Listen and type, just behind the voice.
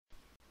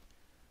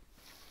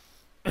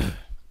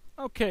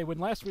Okay, when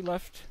last we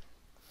left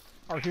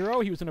our hero,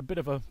 he was in a bit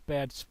of a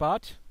bad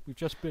spot. We've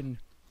just been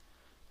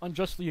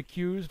unjustly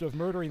accused of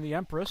murdering the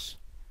Empress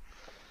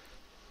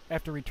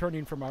after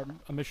returning from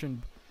a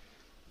mission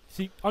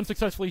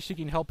unsuccessfully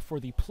seeking help for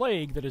the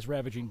plague that is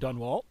ravaging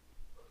Dunwall.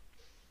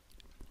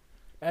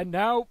 And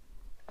now,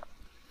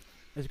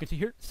 as you can see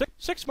here,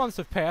 six months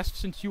have passed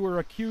since you were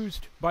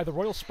accused by the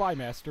Royal Spy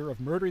Master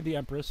of murdering the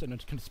Empress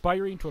and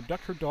conspiring to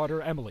abduct her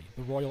daughter, Emily,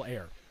 the royal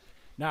heir.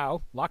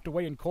 Now, locked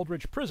away in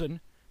Coldridge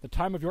Prison, the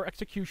time of your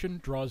execution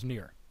draws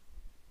near.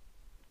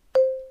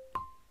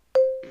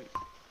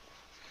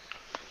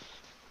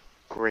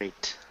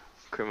 Great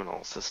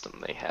criminal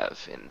system they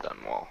have in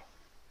Dunwall.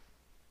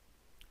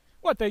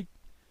 What,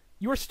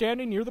 you were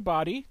standing near the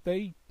body,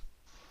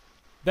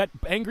 that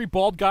angry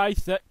bald guy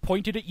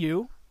pointed at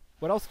you.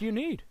 What else do you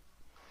need?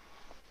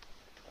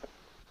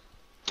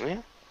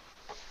 Yeah.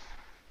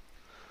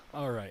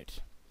 Alright.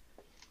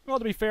 Well,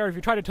 to be fair, if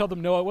you try to tell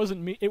them no, it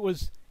wasn't me, it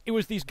was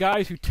these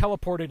guys who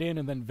teleported in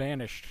and then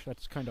vanished.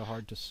 That's kind of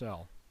hard to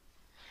sell.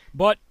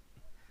 But,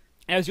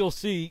 as you'll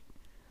see,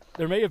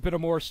 there may have been a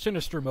more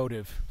sinister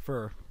motive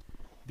for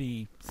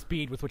the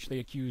speed with which they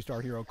accused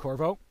our hero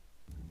Corvo.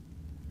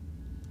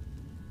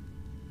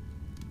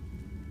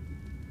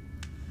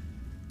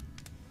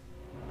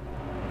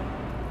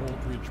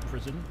 Coldridge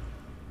Prison.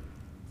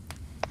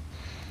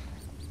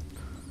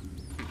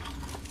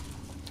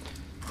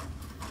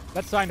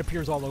 That sign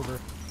appears all over.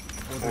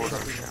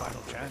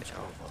 Final chance,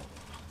 Corvo.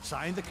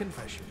 Sign the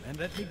confession, and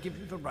let me give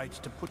you the rights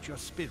to put your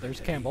spirit. There's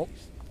Campbell.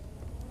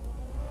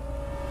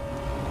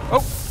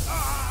 Oh!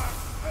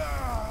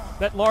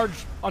 That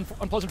large,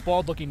 unpleasant,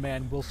 bald-looking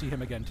man, we'll see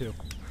him again, too.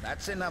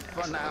 That's enough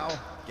for now.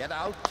 Get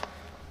out.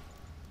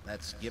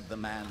 Let's give the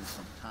man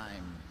some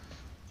time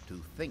to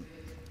think.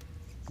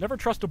 Never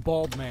trust a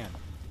bald man.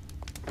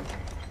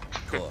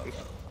 Corvo,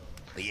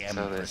 the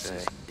Empress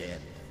is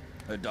dead.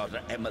 Her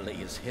daughter Emily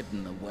is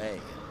hidden away,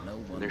 and no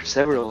one There's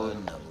several will of ever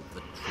them. know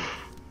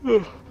the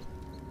truth.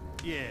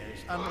 Yes,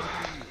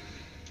 unlucky you.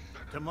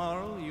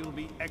 Tomorrow you'll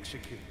be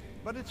executed,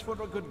 but it's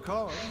for a good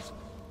cause.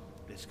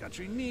 This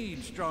country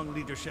needs strong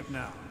leadership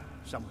now,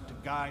 someone to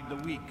guide the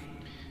weak,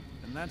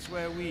 and that's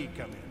where we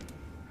come in.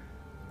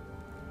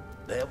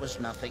 There was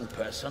nothing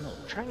personal.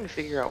 I'm trying to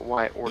figure out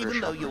why order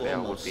Even though shall you prevail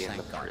would almost be in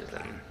the sank our prison.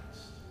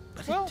 plans.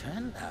 But Well- it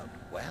turned out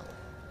well.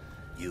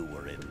 You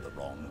were in the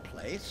wrong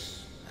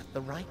place at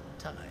the right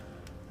time.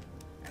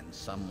 And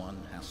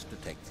someone has to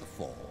take the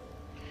fall.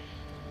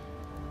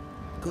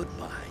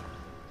 Goodbye,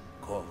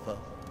 Corvo.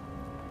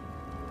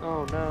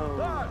 Oh no.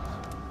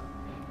 Guards!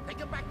 Take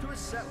him back to his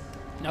cell.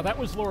 Now, that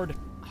was Lord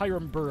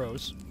Hiram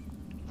Burroughs.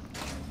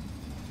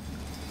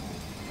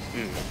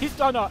 He's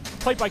done,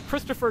 played by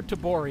Christopher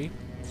Tabori.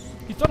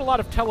 He's done a lot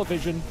of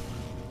television.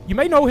 You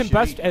may know him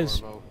best as...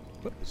 Corvo.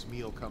 This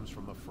meal comes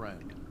from a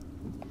friend.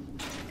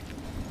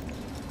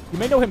 You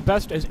may know him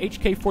best as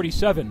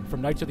HK-47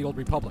 from Knights of the Old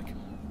Republic.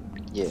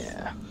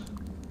 Yeah.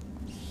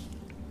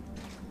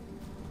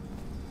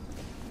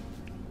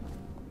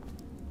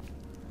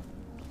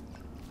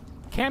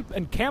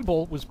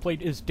 Campbell was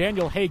played as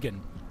Daniel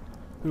Hagen,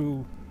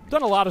 who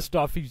done a lot of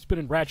stuff. He's been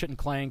in Ratchet and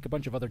Clank, a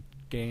bunch of other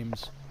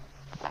games.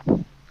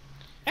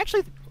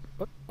 Actually,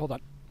 hold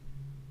on.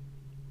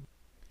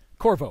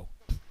 Corvo,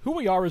 who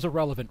we are is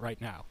irrelevant right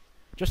now.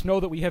 Just know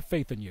that we have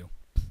faith in you.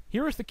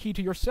 Here is the key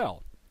to your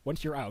cell.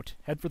 Once you're out,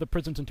 head for the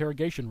prison's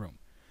interrogation room.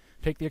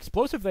 Take the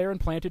explosive there and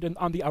plant it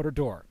on the outer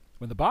door.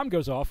 When the bomb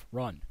goes off,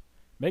 run.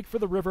 Make for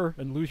the river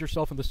and lose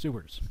yourself in the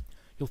sewers.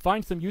 You'll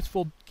find some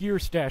useful gear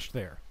stashed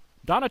there.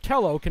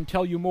 Donatello can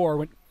tell you more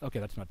when... Okay,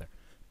 that's not there.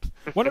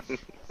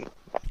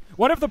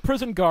 One of the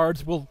prison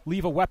guards will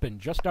leave a weapon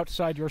just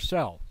outside your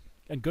cell.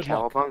 And good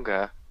luck.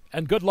 Cowabunga.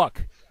 And good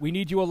luck. We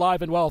need you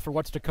alive and well for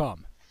what's to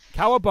come.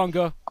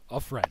 Cowabunga, a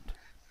friend.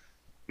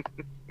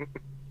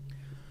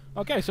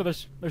 Okay, so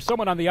there's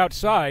someone on the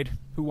outside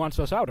who wants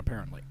us out,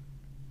 apparently.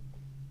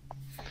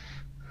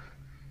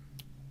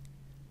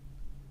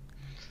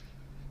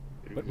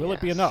 But will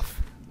it be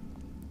enough?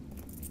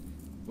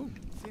 Ooh.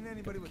 Seen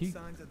anybody with Key.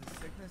 signs of the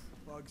sickness?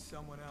 Bug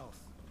someone else.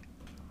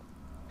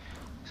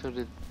 So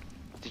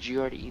did you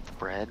already eat the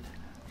bread?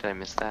 Did I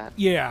miss that?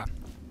 Yeah.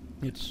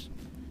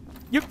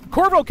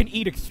 Corvo can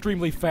eat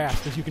extremely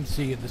fast, as you can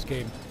see in this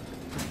game.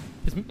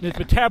 His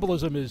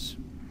metabolism is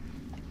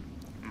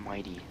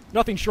Mighty.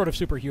 nothing short of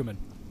superhuman.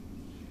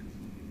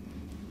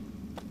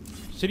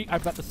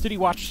 I've got the City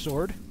Watch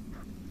sword.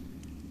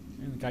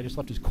 And the guy just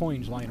left his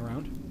coins lying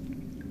around.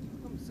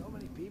 So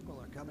many people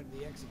are coming to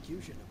the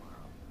execution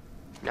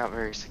tomorrow. Not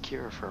very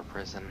secure for a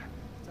prison.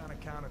 It's on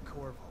account of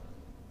Corvo,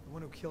 the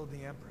one who killed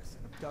the Empress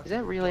and abducted Is that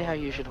her really how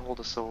daughter. you should hold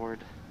a sword?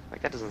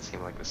 Like, that doesn't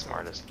seem like the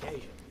smartest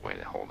way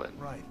to hold it.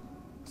 Right.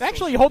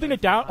 Actually, holding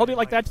it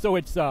like that so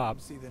it's See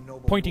the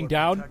noble pointing Lord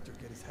down. Protector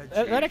get his head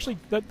That shaved. actually,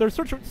 there's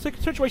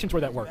situations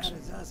where that works. That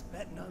is us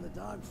betting on the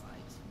dogfights.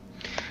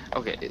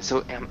 Okay,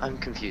 so I'm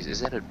confused. Is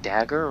that a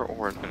dagger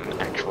or an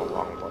actual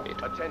long blade?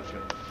 Attention.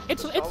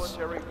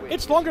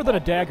 It's longer than a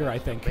dagger, I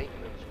think.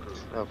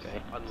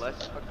 Okay.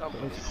 Unless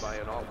accompanied by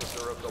an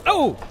officer of the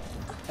Oh!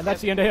 And that's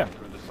the end of him.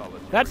 through the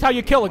That's how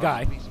you kill a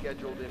guy.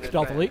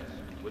 Stealthily.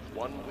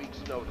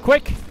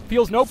 Quick,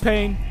 feels no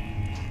pain.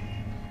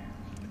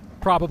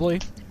 Probably.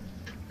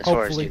 As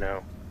far as Hopefully. you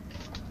know.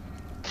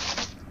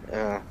 As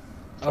far as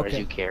Okay.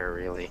 you care,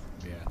 really.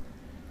 Yeah.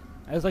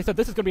 As I said,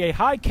 this is going to be a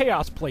high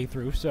chaos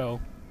playthrough, so...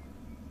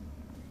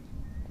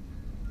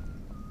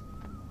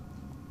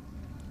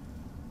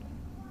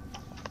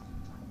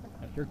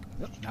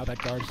 Now that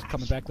guard's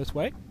coming back this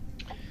way.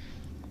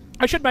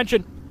 I should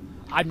mention,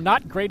 I'm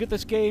not great at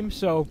this game,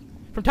 so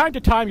from time to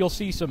time you'll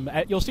see some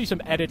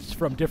edits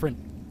from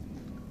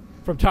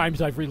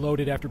times I've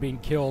reloaded after being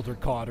killed or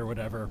caught or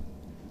whatever.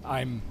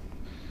 I've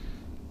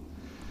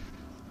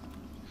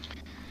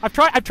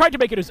tried to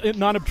make it as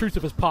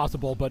non-obtrusive as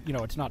possible, but you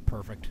know it's not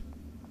perfect.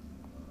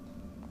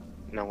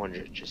 No wonder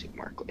it's just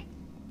Markley.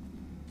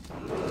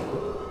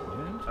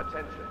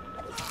 Attention.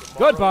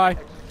 Goodbye.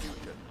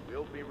 Execution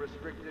will be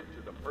restricted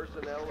to the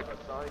personnel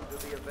assigned to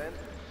the event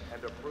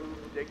and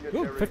approved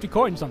dignitaries. Ooh, 50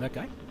 coins on that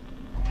guy.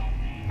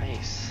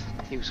 Nice.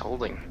 He was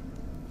holding.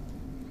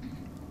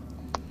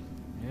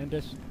 And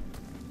this.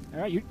 All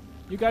right, you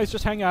guys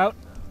just hang out.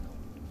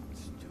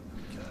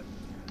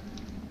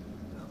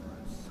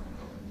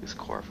 This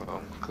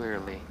Corvo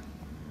clearly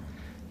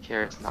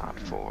cares not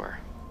for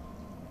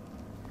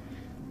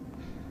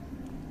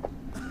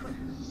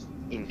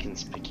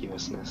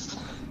inconspicuousness.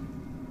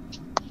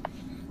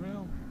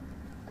 Well.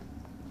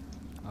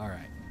 All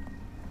right.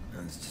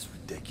 That's just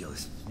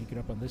ridiculous. Sneaking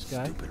up on this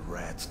guy. Stupid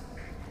rats.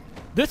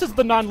 This is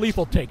the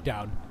non-lethal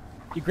takedown.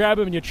 You grab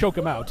him and you choke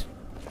him out.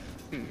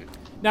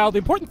 Now, the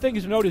important thing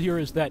to note here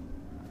is that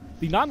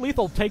the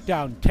non-lethal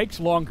takedown takes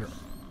longer.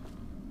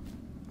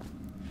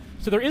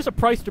 So there is a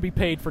price to be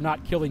paid for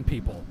not killing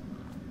people.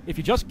 If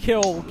you just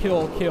kill,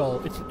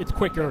 it's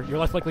quicker, you're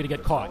less likely to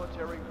get caught.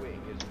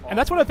 And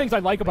that's one of the things I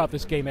like about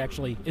this game,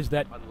 actually, is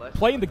that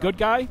playing the good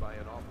guy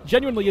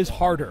genuinely is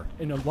harder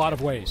in a lot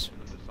of ways.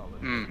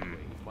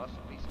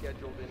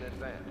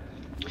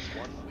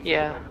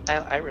 Yeah,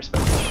 I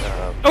respect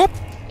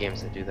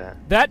games that do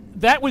that.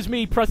 That was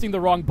me pressing the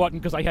wrong button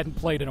because I hadn't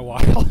played in a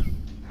while.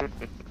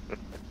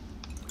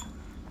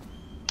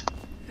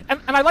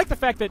 and I like the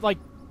fact that, like,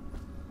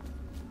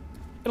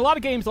 in a lot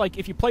of games, like,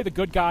 if you play the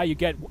good guy, in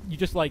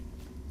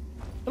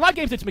a lot of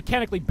games it's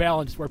mechanically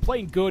balanced, where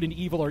playing good and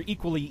evil are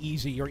equally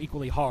easy or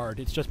equally hard.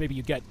 It's just maybe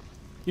you get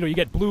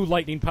blue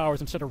lightning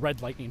powers instead of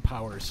red lightning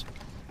powers.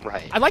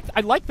 Right. I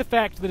like the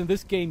fact that in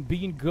this game,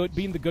 being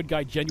the good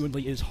guy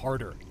genuinely is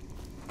harder.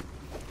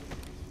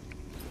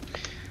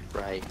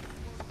 Right.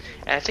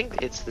 And I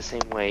think it's the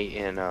same way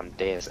in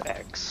Deus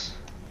Ex.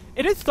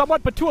 It is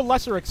somewhat, but to a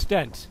lesser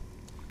extent.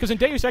 Because in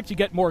Deus Ex, you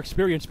get more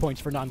experience points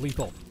for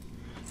non-lethal.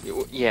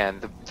 Yeah,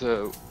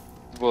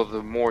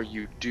 the more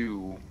you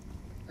do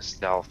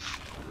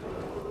stealth,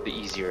 the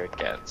easier it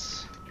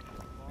gets.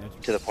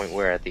 To the point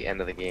where at the end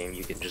of the game,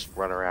 you can just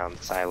run around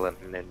silent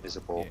and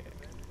invisible. Yeah.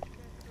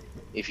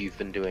 If you've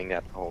been doing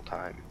that the whole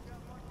time.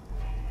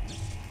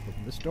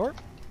 Open this door.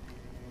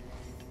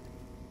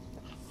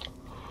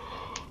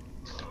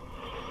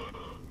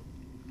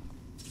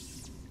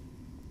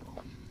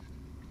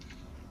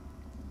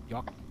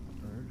 Yuck.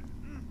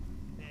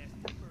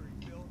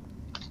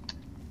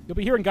 You'll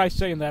be hearing guys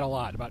saying that a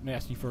lot about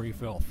nasty furry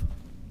filth.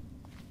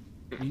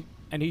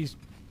 And he's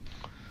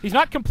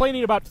not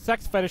complaining about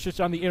sex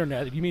fetishes on the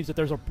internet. He means that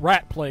there's a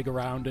rat plague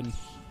around and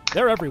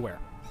they're everywhere.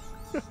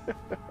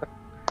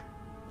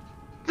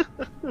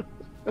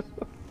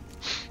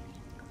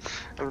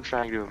 I'm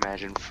trying to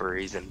imagine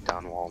furries in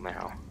Dunwall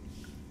now.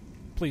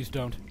 Please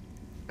don't.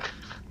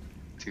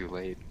 Too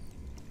late.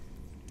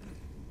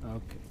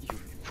 Okay. You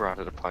brought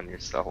it upon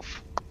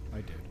yourself. I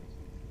did.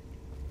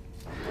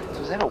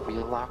 So is that a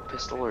wheel lock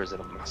pistol or is it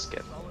a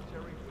musket?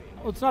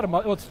 Well, it's not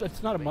a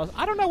it's not a muzzle.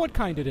 I don't know what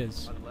kind it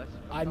is.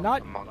 I'm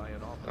not.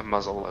 A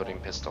muzzle loading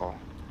pistol.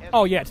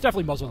 Oh yeah, it's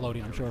definitely muzzle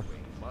loading. I'm sure.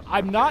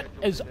 I'm not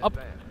as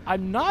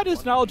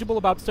knowledgeable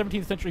about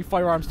 17th century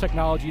firearms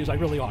technology as I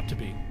really ought to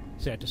be.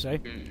 Sad to say.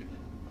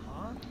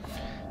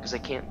 Because I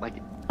can't like.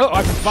 Oh,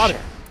 I've been spotted.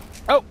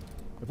 Oh,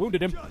 I've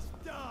wounded him.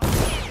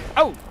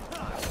 Oh.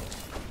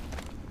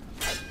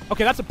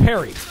 Okay, that's a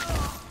parry.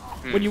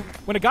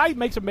 When a guy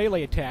makes a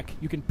melee attack,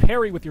 you can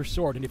parry with your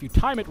sword, and if you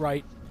time it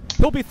right,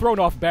 he'll be thrown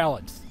off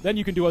balance. Then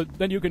you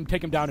can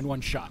take him down in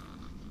one shot.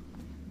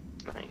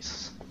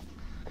 Nice.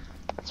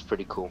 That's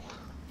pretty cool.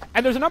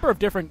 And there's a number of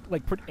different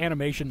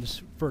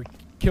animations for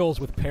kills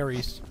with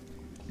parries.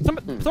 Some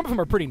of them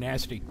are pretty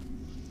nasty.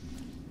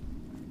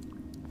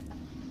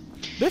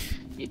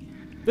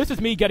 This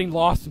is me getting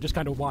lost and just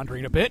kind of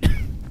wandering a bit.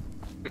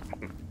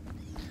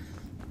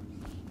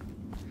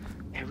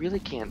 I really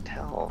can't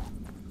tell.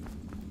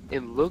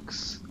 It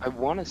looks... I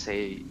want to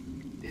say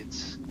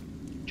it's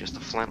just a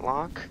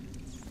flintlock.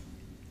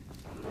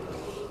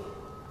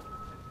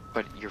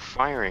 But you're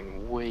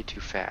firing way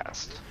too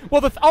fast.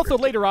 Well, also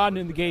later on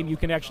in the game, you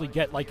can actually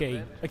get like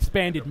a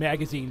expanded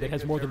magazine that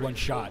has more than one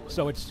shot.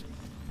 So it's...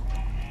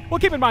 Well,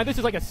 keep in mind, this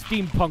is like a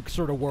steampunk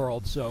sort of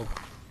world, so...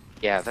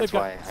 Yeah, that's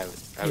why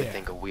I would yeah.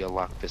 think a wheel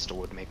lock pistol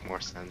would make more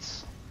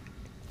sense.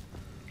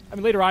 I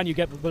mean, later on,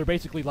 they're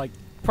basically like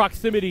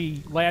proximity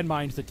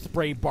landmines that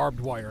spray barbed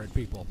wire at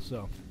people.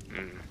 So.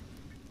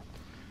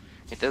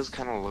 It does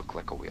kind of look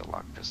like a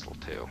wheel-lock pistol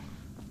too.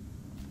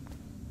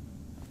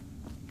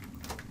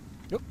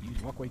 Yep,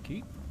 use walkway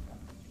key.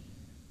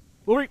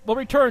 We'll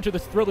return to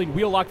this thrilling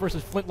wheel-lock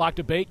versus flintlock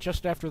debate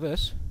just after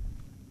this.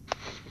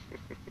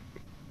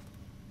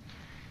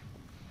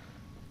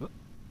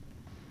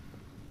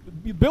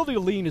 Building a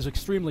lean is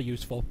extremely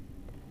useful.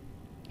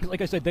 Like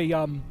I said,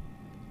 they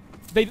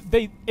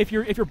if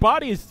your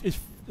body is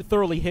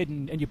thoroughly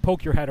hidden and you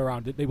poke your head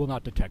around it, they will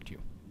not detect you.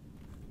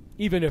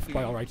 Even if,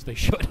 by all rights, they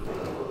should.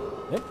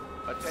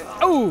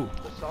 Oh!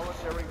 The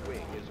solitary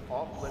wing is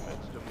off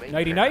limits to main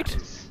Nighty-night.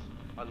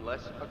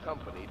 Unless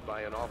accompanied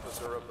by an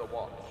officer of the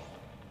watch.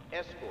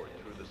 Escort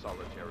through the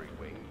solitary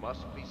wing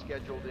must be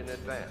scheduled in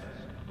advance,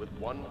 with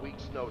 1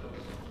 week's notice.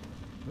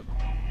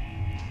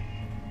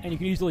 And you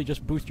can easily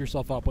just boost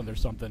yourself up when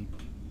there's something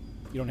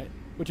you don't.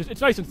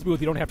 It's nice and smooth.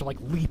 You don't have to like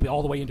leap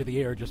all the way into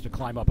the air just to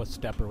climb up a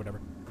step or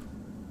whatever.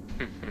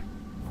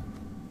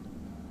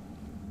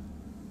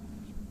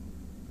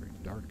 Very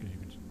dark as you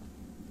can.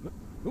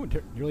 Ooh,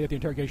 nearly at the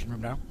interrogation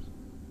room now.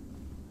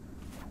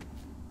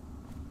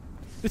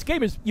 This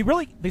game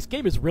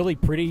is really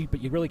pretty,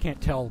 but you really can't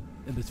tell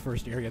in this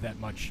first area that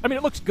much. I mean,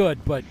 it looks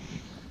good, but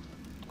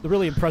the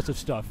really impressive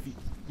stuff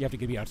you have to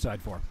be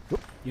outside for.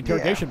 Oop, the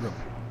interrogation room.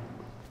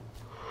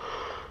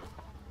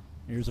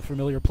 Here's a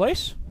familiar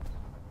place.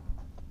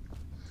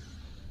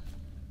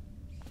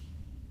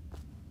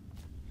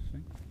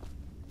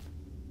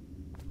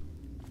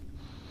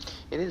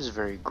 It is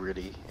very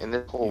gritty, and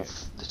this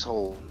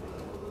whole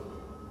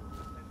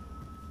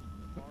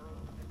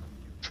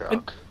truck.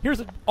 And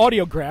here's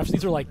audiographs.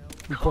 These are like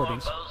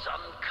recordings. Corvo's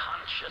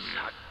unconscious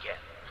again,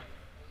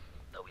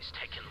 though he's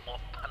taken more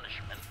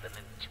punishment than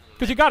in 2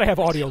 Because you gotta have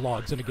audio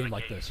logs in a game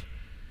like this.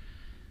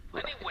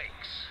 When he wakes,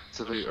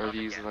 So are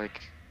these like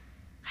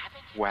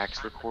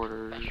wax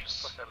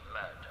recorders?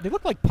 They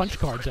look like punch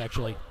cards,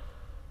 actually.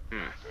 It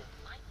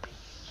might be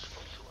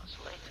useful to us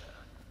later.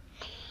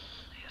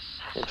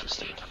 The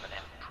Interesting. assassination of an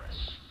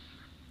Empress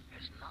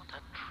is not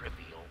a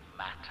trivial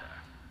matter.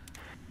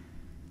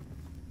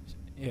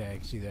 Yeah, I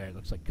can see there. It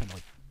looks like kind of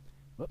like.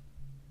 Whoop.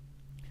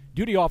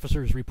 Duty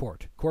officers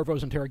report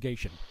Corvo's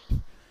interrogation.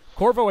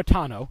 Corvo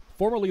Atano,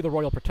 formerly the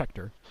Royal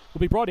Protector, will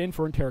be brought in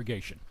for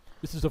interrogation.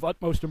 This is of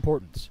utmost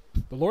importance.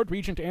 The Lord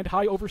Regent and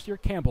High Overseer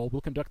Campbell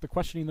will conduct the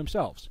questioning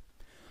themselves.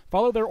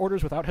 Follow their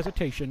orders without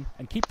hesitation,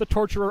 and keep the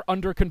torturer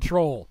under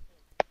control.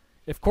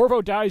 If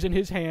Corvo dies in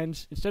his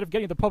hands, instead of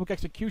getting the public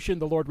execution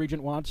the Lord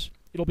Regent wants,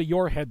 it'll be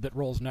your head that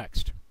rolls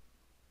next.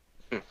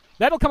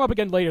 That'll come up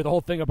again later, the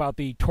whole thing about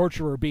the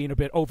torturer being a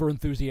bit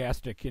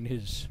over-enthusiastic in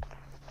his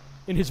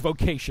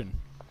vocation.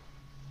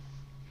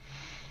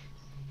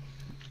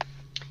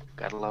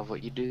 Gotta love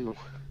what you do.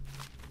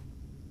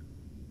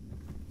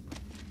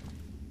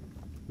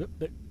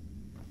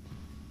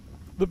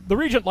 The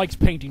Regent likes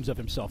paintings of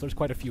himself. There's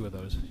quite a few of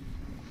those.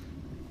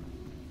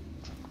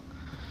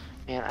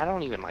 Man, I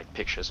don't even like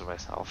pictures of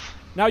myself.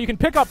 Now you can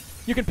pick up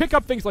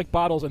things like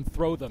bottles and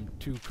throw them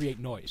to create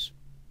noise.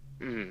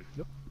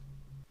 Yep.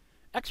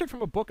 Excerpt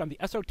from a book on the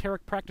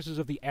esoteric practices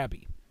of the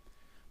Abbey.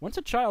 Once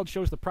a child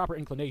shows the proper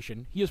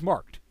inclination, he is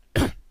marked.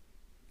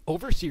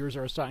 Overseers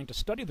are assigned to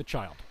study the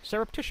child,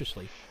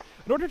 surreptitiously,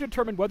 in order to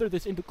determine whether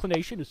this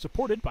inclination is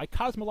supported by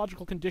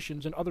cosmological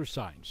conditions and other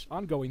signs,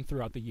 ongoing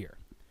throughout the year.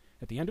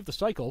 At the end of the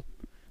cycle,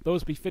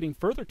 those befitting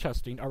further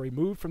testing are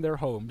removed from their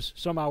homes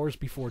some hours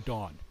before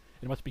dawn,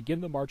 and must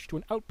begin the march to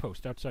an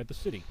outpost outside the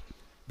city.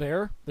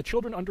 There, the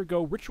children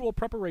undergo ritual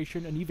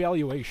preparation and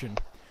evaluation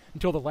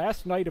until the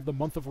last night of the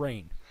month of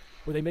rain,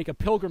 where they make a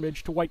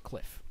pilgrimage to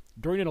Whitecliff.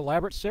 During an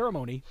elaborate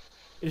ceremony,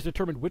 it is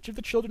determined which of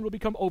the children will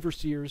become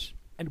overseers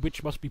and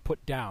which must be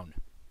put down.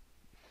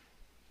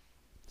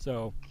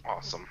 So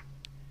Awesome.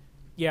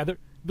 Yeah,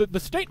 the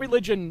state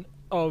religion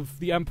of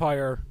the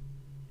Empire,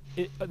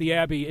 the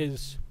Abbey,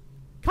 is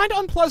kind of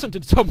unpleasant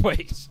in some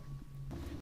ways.